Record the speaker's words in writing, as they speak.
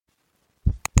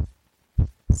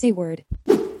Say word.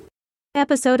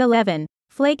 Episode 11.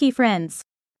 Flaky Friends.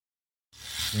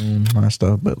 My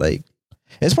stuff, but like,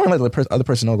 it's probably like the other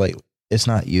person know like it's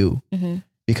not you. Mm-hmm.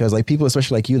 Because like people,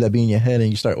 especially like you, that be in your head and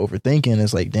you start overthinking.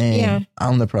 It's like, dang,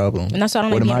 I'm the problem. And that's why I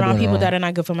don't like being around people that are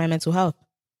not good for my mental health.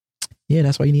 Yeah,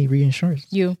 that's why you need reinsurance.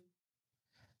 You.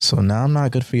 So now I'm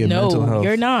not good for your mental health. No,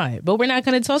 you're not. But we're not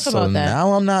going to talk about that. So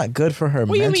now I'm not good for her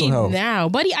mental health. Now,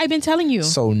 buddy, I've been telling you.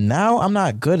 So now I'm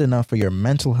not good enough for your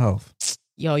mental health.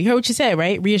 Yo, you heard what you said,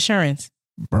 right? Reassurance.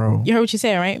 Bro. You heard what you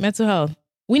said, right? Mental health.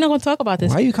 We're not going to talk about this.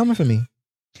 Why are you coming for me?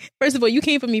 First of all, you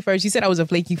came for me first. You said I was a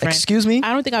flaky friend. Excuse me?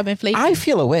 I don't think I've been flaky. I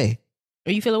feel away.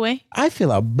 Oh, you feel away? I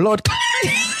feel a blood.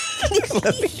 I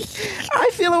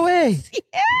feel away.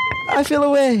 I feel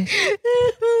away.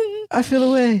 I feel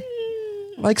away.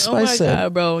 Like Spice said.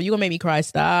 God, bro. You gonna make me cry.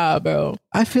 Stop, bro.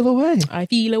 I feel away. I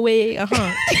feel away. I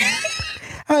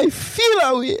feel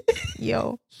away.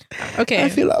 Yo. Okay. I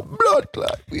feel a blood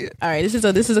clot. All right. This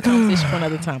is a conversation for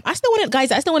another time. I still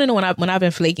want to know when I've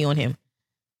been flaky on him.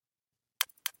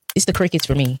 It's the crickets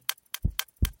for me.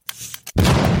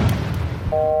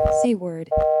 Say word.